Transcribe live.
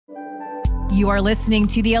You are listening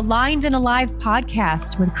to the Aligned and Alive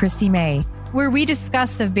podcast with Chrissy May, where we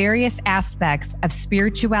discuss the various aspects of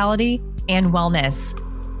spirituality and wellness.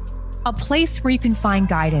 A place where you can find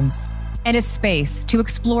guidance and a space to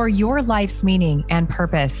explore your life's meaning and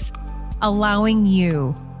purpose, allowing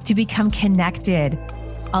you to become connected,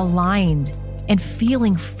 aligned, and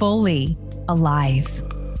feeling fully alive.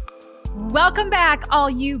 Welcome back, all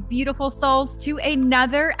you beautiful souls, to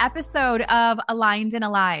another episode of Aligned and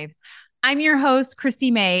Alive. I'm your host,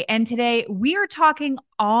 Chrissy May, and today we are talking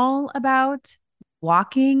all about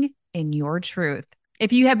walking in your truth.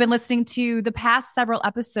 If you have been listening to the past several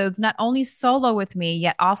episodes, not only solo with me,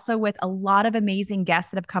 yet also with a lot of amazing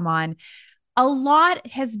guests that have come on, a lot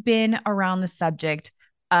has been around the subject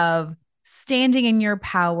of standing in your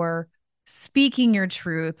power, speaking your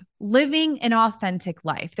truth, living an authentic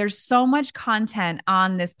life. There's so much content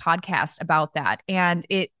on this podcast about that, and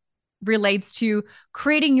it relates to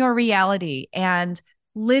creating your reality and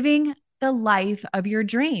living the life of your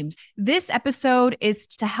dreams. This episode is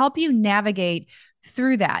to help you navigate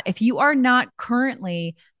through that. If you are not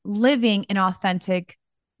currently living an authentic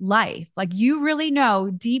life, like you really know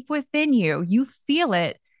deep within you, you feel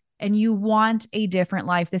it and you want a different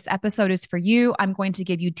life, this episode is for you. I'm going to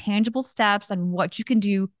give you tangible steps on what you can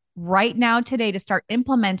do right now today to start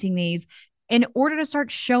implementing these in order to start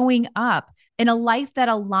showing up in a life that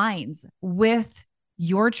aligns with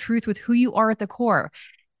your truth, with who you are at the core.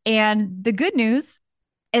 And the good news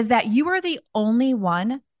is that you are the only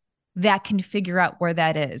one that can figure out where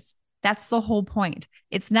that is. That's the whole point.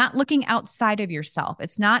 It's not looking outside of yourself.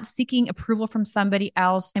 It's not seeking approval from somebody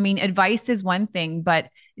else. I mean, advice is one thing, but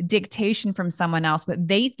dictation from someone else, what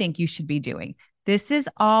they think you should be doing. This is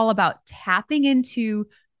all about tapping into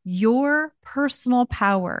your personal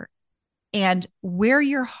power and where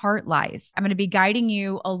your heart lies. I'm going to be guiding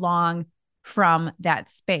you along from that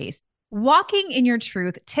space. Walking in your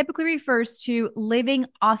truth typically refers to living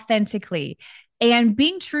authentically and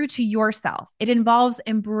being true to yourself. It involves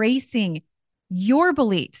embracing your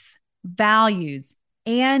beliefs, values,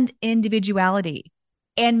 and individuality,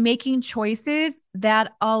 and making choices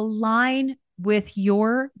that align with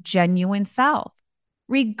your genuine self,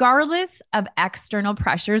 regardless of external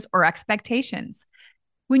pressures or expectations.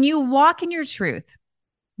 When you walk in your truth,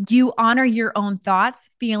 you honor your own thoughts,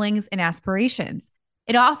 feelings, and aspirations.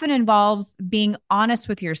 It often involves being honest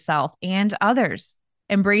with yourself and others,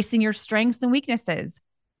 embracing your strengths and weaknesses,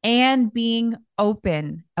 and being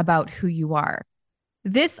open about who you are.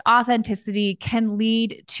 This authenticity can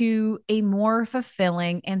lead to a more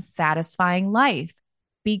fulfilling and satisfying life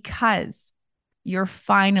because you're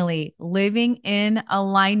finally living in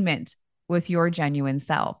alignment with your genuine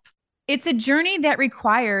self. It's a journey that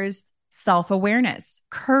requires self-awareness,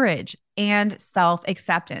 courage, and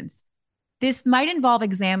self-acceptance. This might involve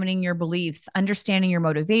examining your beliefs, understanding your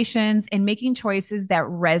motivations, and making choices that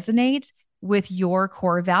resonate with your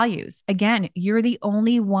core values. Again, you're the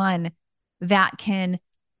only one that can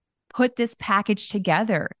put this package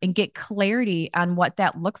together and get clarity on what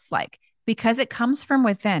that looks like because it comes from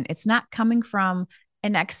within. It's not coming from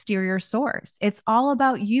an exterior source. It's all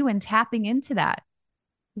about you and tapping into that.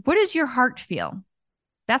 What does your heart feel?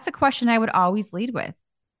 That's a question I would always lead with.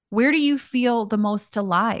 Where do you feel the most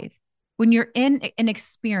alive? When you're in an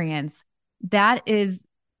experience, that is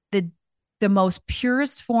the most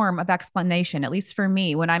purest form of explanation, at least for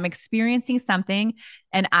me, when I'm experiencing something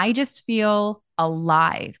and I just feel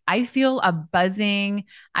alive. I feel a buzzing.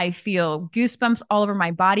 I feel goosebumps all over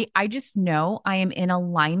my body. I just know I am in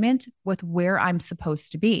alignment with where I'm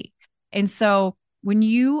supposed to be. And so when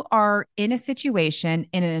you are in a situation,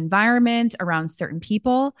 in an environment around certain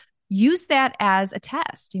people, use that as a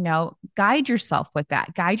test, guide yourself with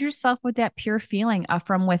that. Guide yourself with that pure feeling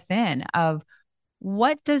from within of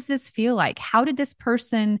what does this feel like? How did this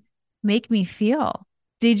person make me feel?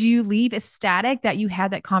 Did you leave ecstatic that you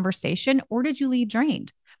had that conversation or did you leave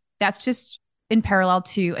drained? That's just in parallel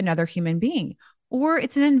to another human being. Or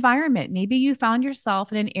it's an environment. Maybe you found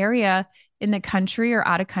yourself in an area in the country or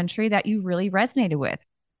out of country that you really resonated with.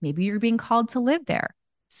 Maybe you're being called to live there.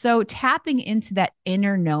 So tapping into that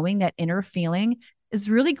inner knowing, that inner feeling is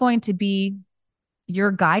really going to be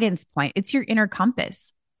your guidance point. It's your inner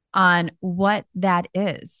compass on what that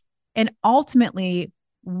is. And ultimately,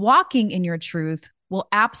 walking in your truth will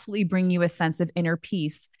absolutely bring you a sense of inner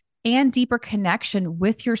peace and deeper connection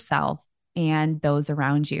with yourself and those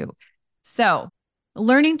around you. So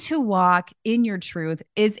learning to walk in your truth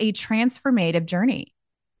is a transformative journey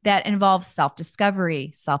that involves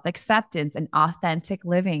self-discovery, self-acceptance, and authentic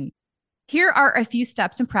living. Here are a few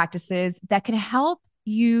steps and practices that can help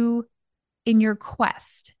you in your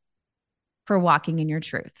quest for walking in your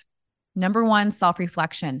truth. Number one,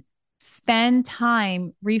 self-reflection. Spend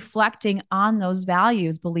time reflecting on those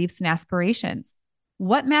values, beliefs, and aspirations.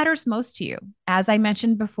 What matters most to you? As I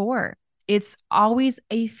mentioned before, it's always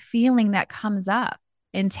a feeling that comes up,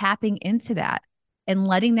 and tapping into that and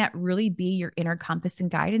letting that really be your inner compass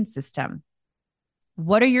and guidance system.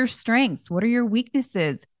 What are your strengths? What are your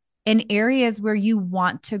weaknesses in areas where you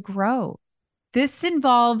want to grow? This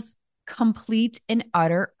involves complete and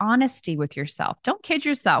utter honesty with yourself. Don't kid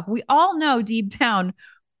yourself. We all know deep down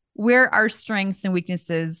where our strengths and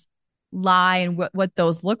weaknesses lie and what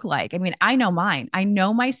those look like. I mean, I know mine. I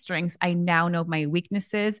know my strengths. I now know my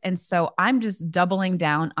weaknesses. And so I'm just doubling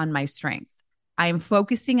down on my strengths. I am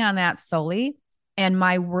focusing on that solely. And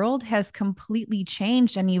my world has completely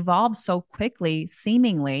changed and evolved so quickly,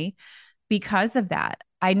 seemingly, because of that.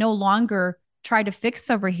 I no longer try to fix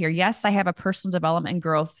over here. Yes, I have a personal development and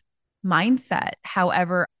growth mindset.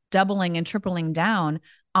 However, doubling and tripling down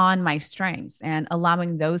on my strengths and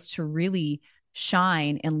allowing those to really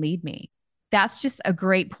shine and lead me. That's just a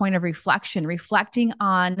great point of reflection. Reflecting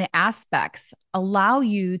on the aspects allow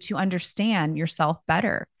you to understand yourself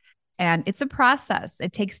better. And it's a process.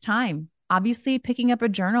 It takes time. Obviously, picking up a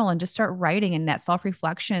journal and just start writing in that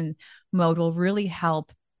self-reflection mode will really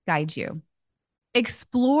help guide you.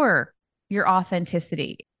 Explore your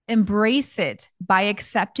authenticity. Embrace it by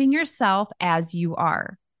accepting yourself as you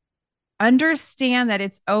are. Understand that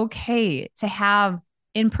it's okay to have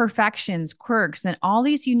imperfections, quirks, and all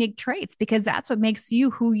these unique traits because that's what makes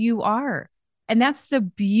you who you are. And that's the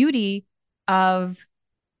beauty of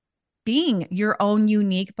being your own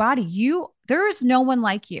unique body. There is no one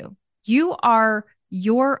like you. You are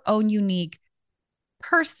your own unique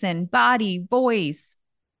person, body, voice,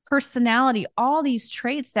 personality, all these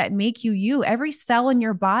traits that make you you. Every cell in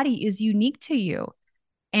your body is unique to you.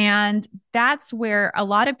 And that's where a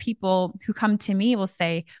lot of people who come to me will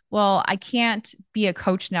say, well, I can't be a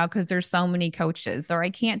coach now because there's so many coaches, or I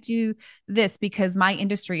can't do this because my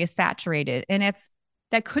industry is saturated. And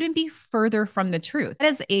that couldn't be further from the truth. That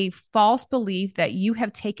is a false belief that you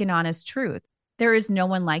have taken on as truth. There is no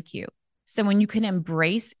one like you. So when you can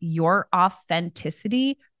embrace your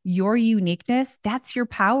authenticity, your uniqueness, that's your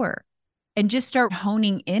power. And just start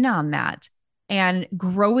honing in on that and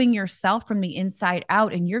growing yourself from the inside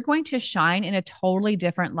out. And you're going to shine in a totally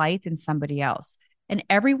different light than somebody else. And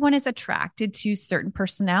everyone is attracted to certain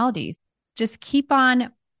personalities. Just keep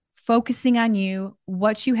on focusing on you,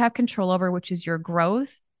 what you have control over, which is your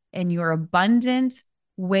growth and your abundant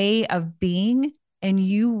way of being. And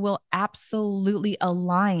you will absolutely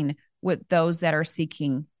align with those that are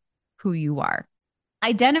seeking who you are.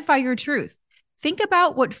 Identify your truth. Think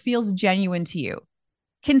about what feels genuine to you.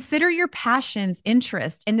 Consider your passions,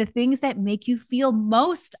 interests, and the things that make you feel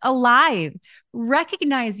most alive.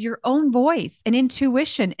 Recognize your own voice and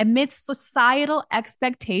intuition amidst societal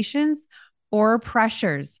expectations or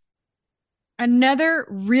pressures. Another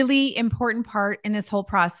really important part in this whole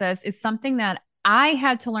process is something that I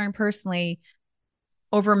had to learn personally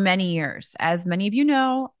over many years. As many of you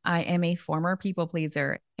know, I am a former people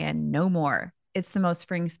pleaser and no more. It's the most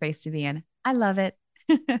freeing space to be in. I love it.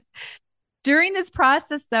 During this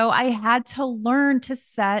process, though, I had to learn to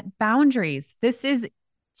set boundaries. This is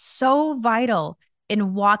so vital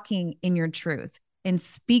in walking in your truth, in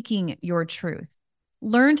speaking your truth.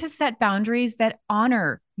 Learn to set boundaries that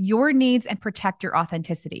honor your needs and protect your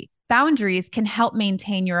authenticity. Boundaries can help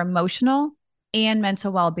maintain your emotional and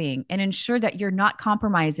mental well-being and ensure that you're not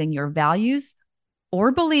compromising your values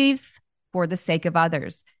or beliefs for the sake of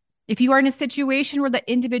others. If you are in a situation where the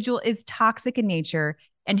individual is toxic in nature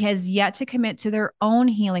and has yet to commit to their own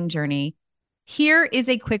healing journey, here is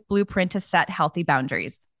a quick blueprint to set healthy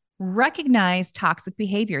boundaries. Recognize toxic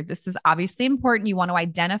behavior. This is obviously important. You want to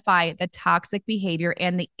identify the toxic behavior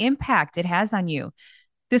and the impact it has on you.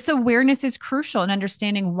 This awareness is crucial in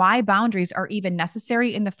understanding why boundaries are even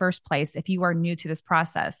necessary in the first place if you are new to this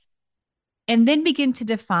process. And then begin to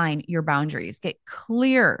define your boundaries. Get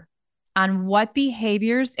clear on what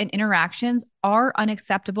behaviors and interactions are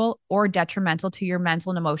unacceptable or detrimental to your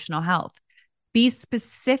mental and emotional health. Be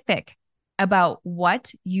specific about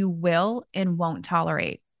what you will and won't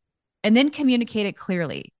tolerate, and then communicate it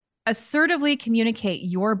clearly. Assertively communicate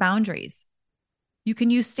your boundaries. You can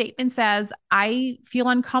use statements as, I feel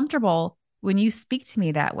uncomfortable when you speak to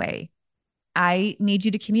me that way. I need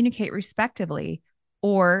you to communicate respectively,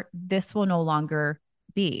 or this will no longer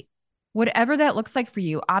be. Whatever that looks like for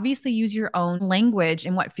you, obviously use your own language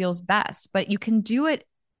and what feels best, but you can do it.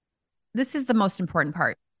 This is the most important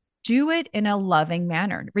part. Do it in a loving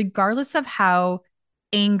manner, regardless of how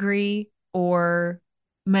angry or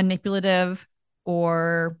manipulative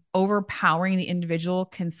or overpowering the individual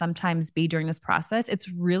can sometimes be during this process, it's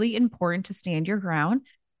really important to stand your ground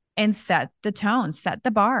and set the tone, set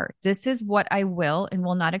the bar. This is what I will and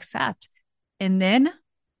will not accept. And then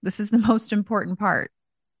this is the most important part,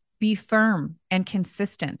 be firm and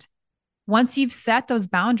consistent. Once you've set those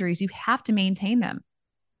boundaries, you have to maintain them.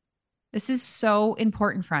 This is so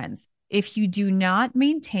important, friends. If you do not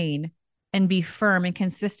maintain and be firm and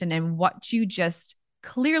consistent in what you just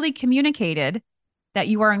clearly communicated that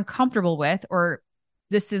you are uncomfortable with, or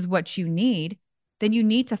this is what you need, then you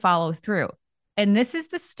need to follow through. And this is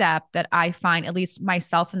the step that I find, at least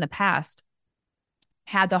myself in the past,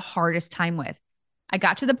 had the hardest time with. I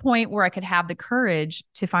got to the point where I could have the courage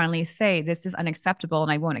to finally say, this is unacceptable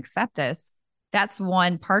and I won't accept this. That's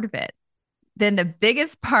one part of it. Then the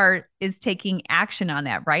biggest part is taking action on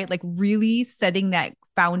that, right? Like really setting that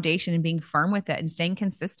foundation and being firm with it and staying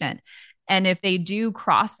consistent. And if they do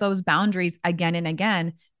cross those boundaries again and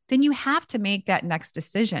again, then you have to make that next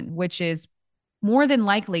decision, which is more than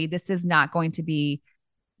likely, this is not going to be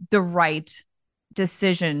the right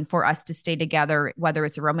decision for us to stay together, whether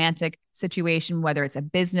it's a romantic situation, whether it's a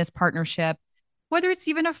business partnership, whether it's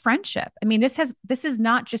even a friendship. I mean, this is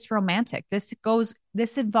not just romantic. This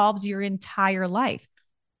involves your entire life.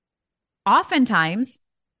 Oftentimes,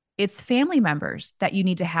 it's family members that you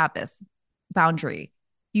need to have this boundary.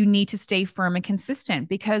 You need to stay firm and consistent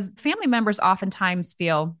because family members oftentimes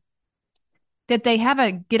feel that they have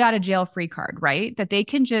a get out of jail free card, right? That they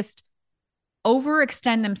can just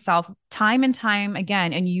overextend themselves time and time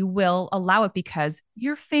again, and you will allow it because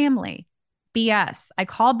you're family. BS. I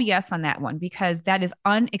call BS on that one because that is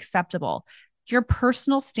unacceptable. Your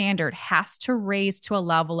personal standard has to raise to a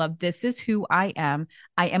level of this is who I am.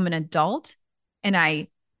 I am an adult and I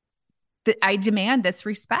demand this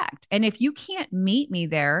respect. And if you can't meet me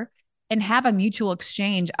there and have a mutual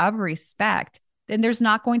exchange of respect, then there's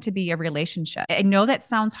not going to be a relationship. I know that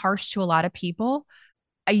sounds harsh to a lot of people.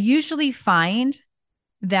 I usually find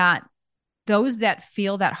that those that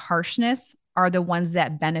feel that harshness are the ones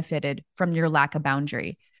that benefited from your lack of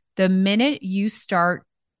boundary. The minute you start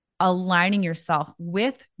aligning yourself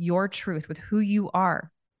with your truth, with who you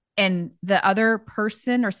are, and the other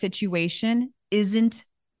person or situation isn't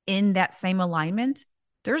in that same alignment,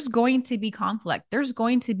 there's going to be conflict. There's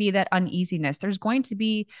going to be that uneasiness. There's going to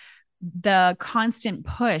be the constant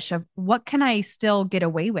push of what can I still get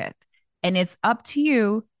away with? And it's up to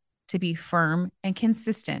you to be firm and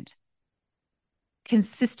consistent.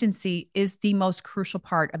 Consistency is the most crucial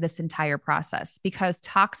part of this entire process because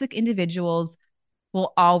toxic individuals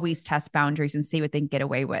will always test boundaries and see what they can get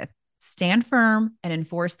away with. Stand firm and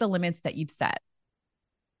enforce the limits that you've set.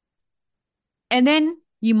 And then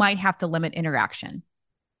you might have to limit interaction.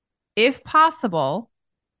 If possible,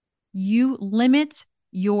 you limit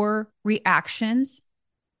your reactions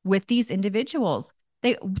with these individuals.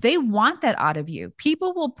 They want that out of you.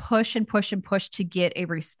 People will push and push and push to get a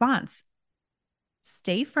response.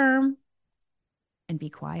 Stay firm and be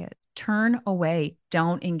quiet. Turn away.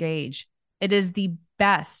 Don't engage. It is the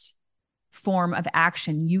best form of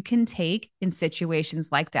action you can take in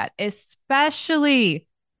situations like that, especially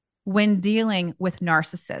when dealing with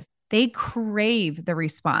narcissists. They crave the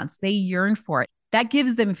response. They yearn for it. That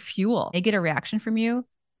gives them fuel. They get a reaction from you.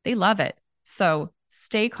 They love it. So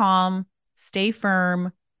stay calm, stay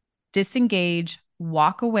firm, disengage,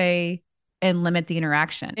 walk away, and limit the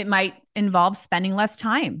interaction. It might involve spending less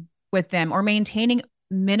time with them or maintaining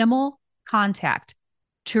minimal contact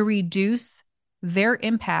to reduce their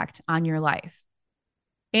impact on your life.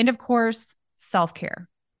 And of course, self-care.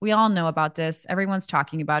 We all know about this. Everyone's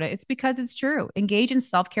talking about it. It's because it's true. Engage in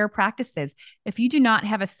self-care practices. If you do not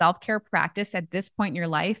have a self-care practice at this point in your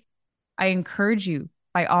life, I encourage you,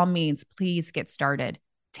 by all means, please get started.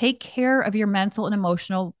 Take care of your mental and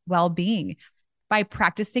emotional well-being by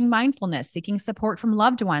practicing mindfulness, seeking support from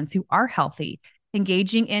loved ones who are healthy,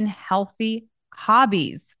 engaging in healthy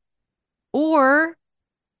hobbies, or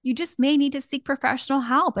you just may need to seek professional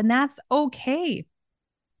help, and that's okay.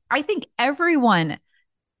 I think everyone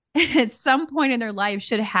at some point in their life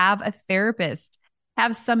should have a therapist,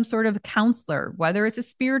 have some sort of counselor, whether it's a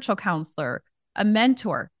spiritual counselor, a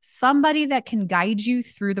mentor, somebody that can guide you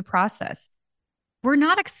through the process. We're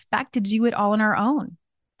not expected to do it all on our own.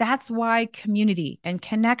 That's why community and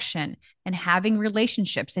connection and having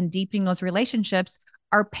relationships and deepening those relationships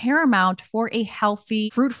are paramount for a healthy,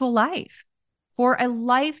 fruitful life, for a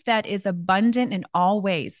life that is abundant in all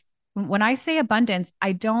ways. When I say abundance,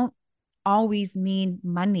 I don't always mean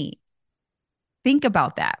money. Think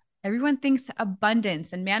about that. Everyone thinks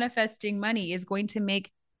abundance and manifesting money is going to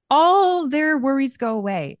make all their worries go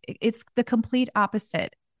away. It's the complete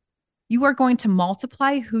opposite. You are going to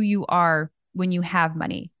multiply who you are when you have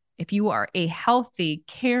money. If you are a healthy,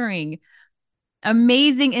 caring,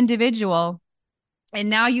 amazing individual, and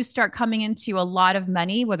now you start coming into a lot of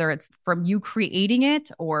money, whether it's from you creating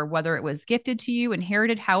it or whether it was gifted to you,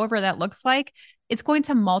 inherited, however that looks like, it's going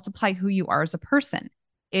to multiply who you are as a person.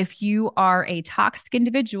 If you are a toxic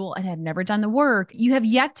individual and have never done the work, you have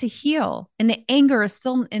yet to heal, and the anger is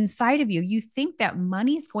still inside of you. You think that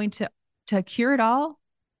money is going to cure it all?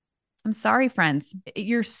 I'm sorry, friends.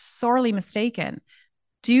 You're sorely mistaken.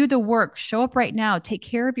 Do the work, show up right now, take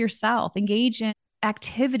care of yourself, engage in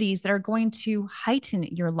activities that are going to heighten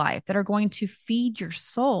your life, that are going to feed your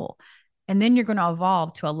soul. And then you're going to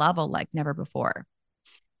evolve to a level like never before.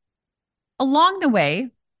 Along the way,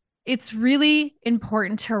 it's really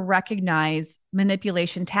important to recognize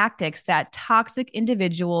manipulation tactics that toxic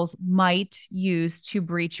individuals might use to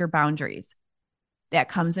breach your boundaries. That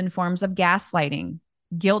comes in forms of gaslighting,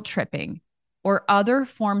 guilt tripping, or other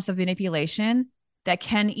forms of manipulation that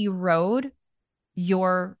can erode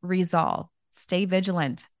your resolve. Stay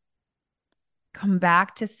vigilant. Come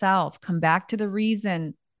back to self. Come back to the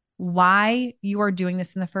reason why you are doing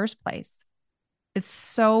this in the first place. It's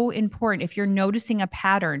so important. If you're noticing a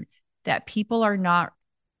pattern that people are not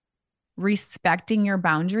respecting your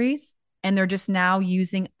boundaries and they're just now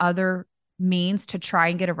using other means to try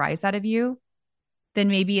and get a rise out of you, then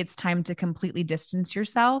maybe it's time to completely distance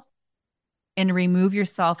yourself and remove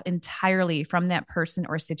yourself entirely from that person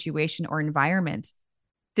or situation or environment.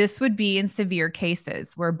 This would be in severe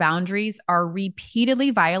cases where boundaries are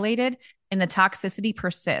repeatedly violated and the toxicity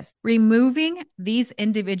persists. Removing these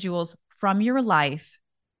individuals from your life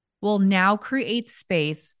will now create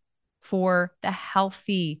space for the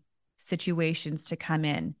healthy situations to come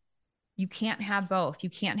in. You can't have both. You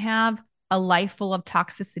can't have a life full of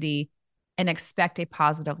toxicity and expect a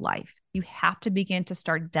positive life. You have to begin to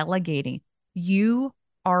start delegating. You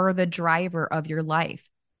are the driver of your life.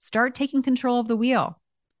 Start taking control of the wheel.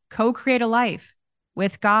 Co-create a life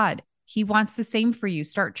with God. He wants the same for you.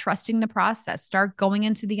 Start trusting the process. Start going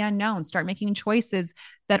into the unknown. Start making choices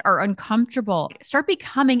that are uncomfortable. Start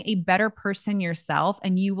becoming a better person yourself,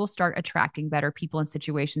 and you will start attracting better people and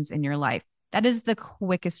situations in your life. That is the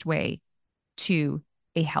quickest way to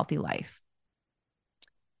a healthy life.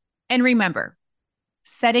 And remember,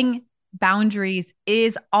 setting boundaries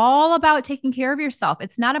is all about taking care of yourself.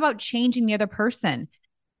 It's not about changing the other person,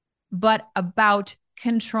 but about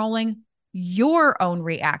controlling your own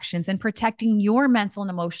reactions and protecting your mental and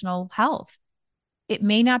emotional health. It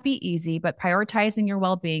may not be easy, but prioritizing your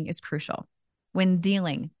well-being is crucial when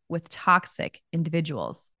dealing with toxic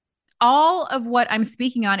individuals. All of what I'm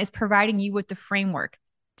speaking on is providing you with the framework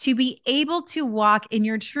to be able to walk in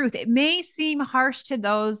your truth. It may seem harsh to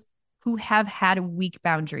those who have had weak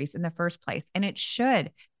boundaries in the first place, and it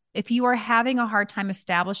should. If you are having a hard time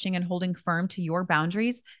establishing and holding firm to your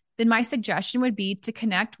boundaries, then my suggestion would be to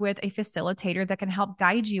connect with a facilitator that can help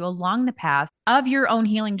guide you along the path of your own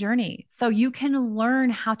healing journey so you can learn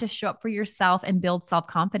how to show up for yourself and build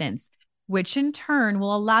self-confidence, which in turn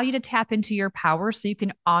will allow you to tap into your power so you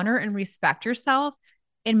can honor and respect yourself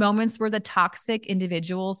in moments where the toxic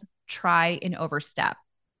individuals try and overstep.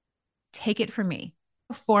 Take it from me,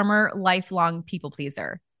 a former lifelong people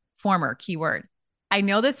pleaser, former keyword. I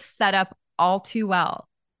know this setup all too well.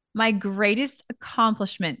 My greatest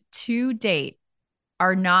accomplishment to date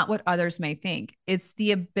are not what others may think. It's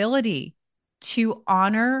the ability to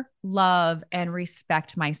honor, love, and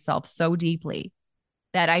respect myself so deeply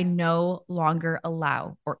that I no longer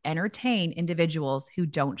allow or entertain individuals who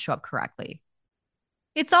don't show up correctly.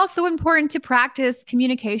 It's also important to practice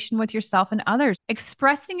communication with yourself and others.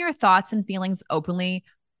 Expressing your thoughts and feelings openly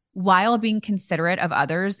while being considerate of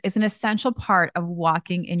others is an essential part of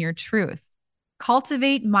walking in your truth.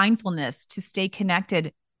 Cultivate mindfulness to stay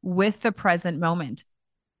connected with the present moment.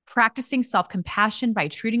 Practicing self-compassion by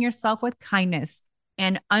treating yourself with kindness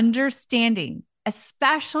and understanding,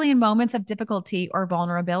 especially in moments of difficulty or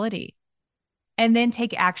vulnerability. And then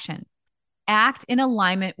take action. Act in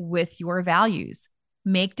alignment with your values.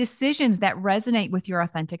 Make decisions that resonate with your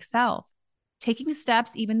authentic self. Taking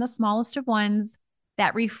steps, even the smallest of ones,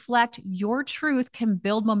 that reflect your truth can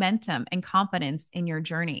build momentum and confidence in your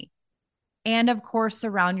journey. And of course,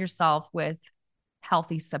 surround yourself with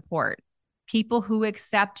healthy support, people who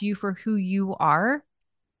accept you for who you are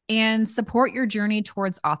and support your journey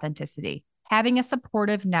towards authenticity. Having a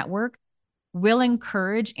supportive network will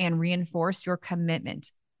encourage and reinforce your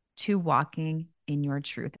commitment to walking in your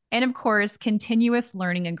truth. And of course, continuous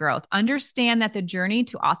learning and growth. Understand that the journey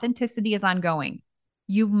to authenticity is ongoing.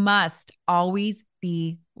 You must always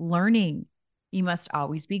be learning. You must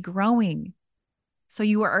always be growing. So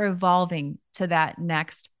you are evolving to that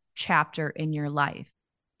next chapter in your life.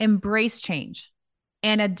 Embrace change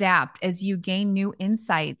and adapt as you gain new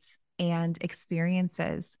insights and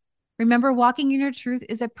experiences. Remember, walking in your truth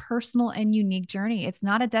is a personal and unique journey. It's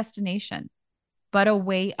not a destination, but a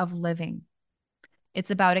way of living.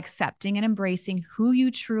 It's about accepting and embracing who you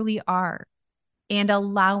truly are and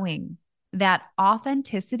allowing that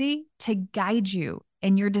authenticity to guide you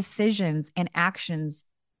in your decisions and actions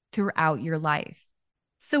throughout your life.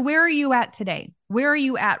 So, where are you at today? Where are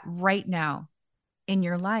you at right now in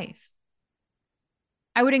your life?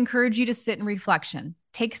 I would encourage you to sit in reflection.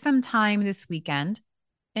 Take some time this weekend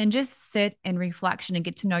and just sit in reflection and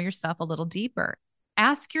get to know yourself a little deeper.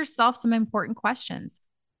 Ask yourself some important questions.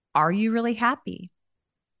 Are you really happy?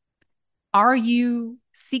 Are you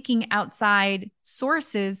seeking outside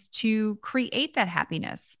sources to create that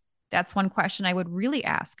happiness? That's one question I would really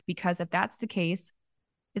ask, because if that's the case,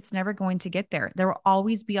 it's never going to get there. There will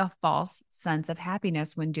always be a false sense of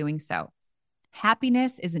happiness when doing so.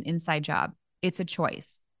 Happiness is an inside job. It's a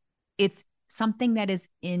choice. It's something that is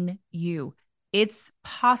in you. It's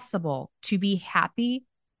possible to be happy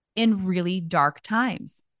in really dark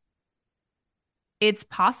times. It's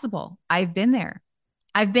possible. I've been there.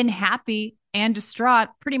 I've been happy and distraught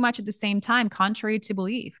pretty much at the same time, contrary to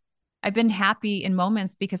belief. I've been happy in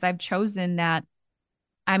moments because I've chosen that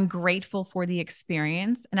I'm grateful for the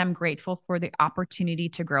experience and I'm grateful for the opportunity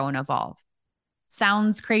to grow and evolve.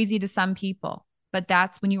 Sounds crazy to some people, but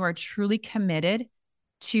that's when you are truly committed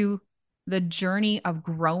to the journey of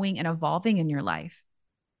growing and evolving in your life.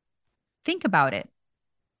 Think about it.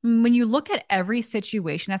 When you look at every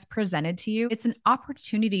situation that's presented to you, it's an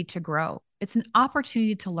opportunity to grow. It's an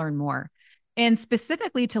opportunity to learn more, and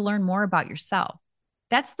specifically to learn more about yourself.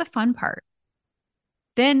 That's the fun part.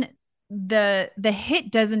 Then the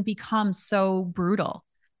hit doesn't become so brutal.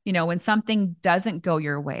 You know, when something doesn't go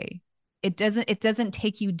your way, it doesn't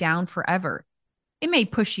take you down forever. It may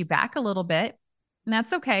push you back a little bit, and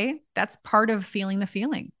that's okay. That's part of feeling the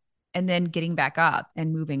feeling and then getting back up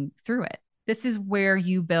and moving through it. This is where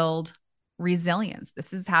you build resilience.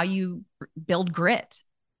 This is how you build grit.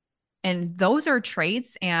 And those are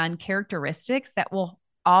traits and characteristics that will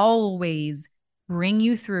always bring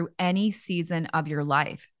you through any season of your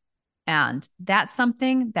life. And that's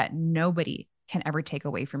something that nobody can ever take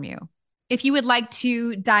away from you. If you would like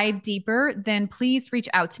to dive deeper, then please reach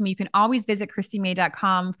out to me. You can always visit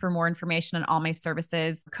christymay.com for more information on all my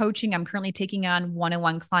services. Coaching, I'm currently taking on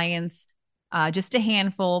one-on-one clients, just a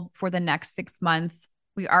handful for the next 6 months.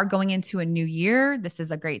 We are going into a new year. This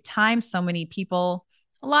is a great time. So many people,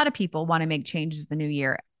 a lot of people want to make changes the new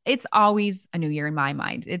year. It's always a new year in my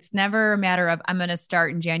mind. It's never a matter of I'm going to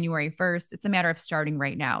start in January 1st. It's a matter of starting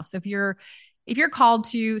right now. So if you're called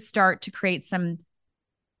to start to create some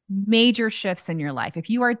major shifts in your life, if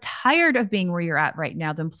you are tired of being where you're at right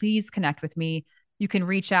now, then please connect with me. You can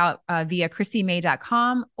reach out via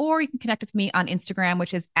christymay.com, or you can connect with me on Instagram,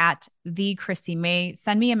 which is at the Christy May.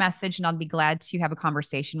 Send me a message and I'll be glad to have a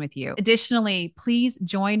conversation with you. Additionally, please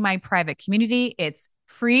join my private community. It's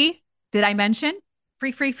free. Did I mention?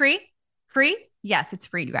 Free? Yes, it's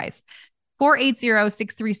free, you guys.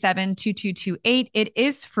 480-637-2228. It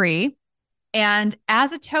is free. And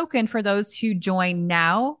as a token for those who join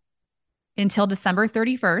now until December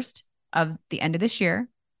 31st of the end of this year,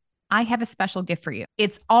 I have a special gift for you.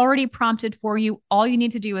 It's already prompted for you. All you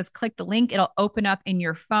need to do is click the link. It'll open up in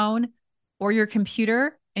your phone or your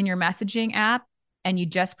computer in your messaging app, and you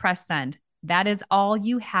just press send. That is all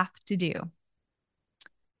you have to do.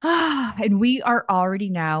 And we are already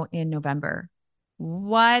now in November.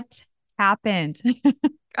 What happened?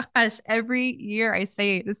 Gosh, every year I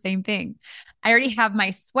say the same thing. I already have my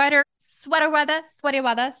sweater weather.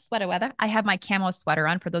 I have my camo sweater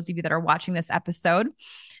on for those of you that are watching this episode.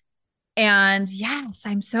 And yes,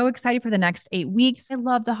 I'm so excited for the next 8 weeks. I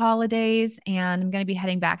love the holidays, and I'm going to be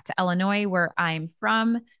heading back to Illinois, where I'm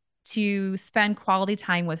from, to spend quality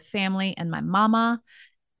time with family and my mama.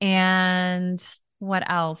 And what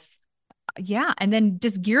else? Yeah. And then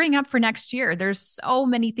just gearing up for next year. There's so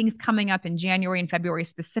many things coming up in January and February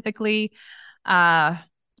specifically. For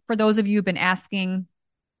those of you who've been asking,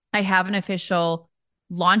 I have an official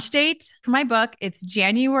launch date for my book. It's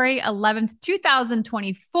January 11th,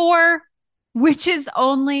 2024, which is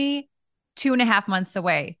only 2.5 months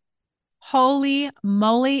away. Holy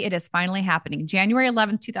moly, it is finally happening. January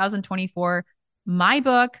 11th, 2024, my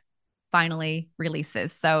book finally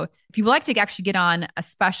releases. So if you would like to actually get on a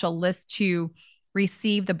special list to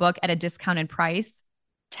receive the book at a discounted price,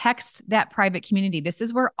 text that private community. This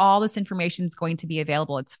is where all this information is going to be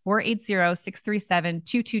available. It's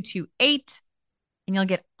 480-637-2228. and you'll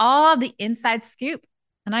get all the inside scoop.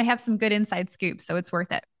 And I have some good inside scoop, so it's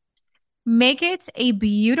worth it. Make it a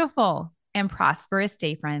beautiful and prosperous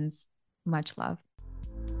day, friends. Much love.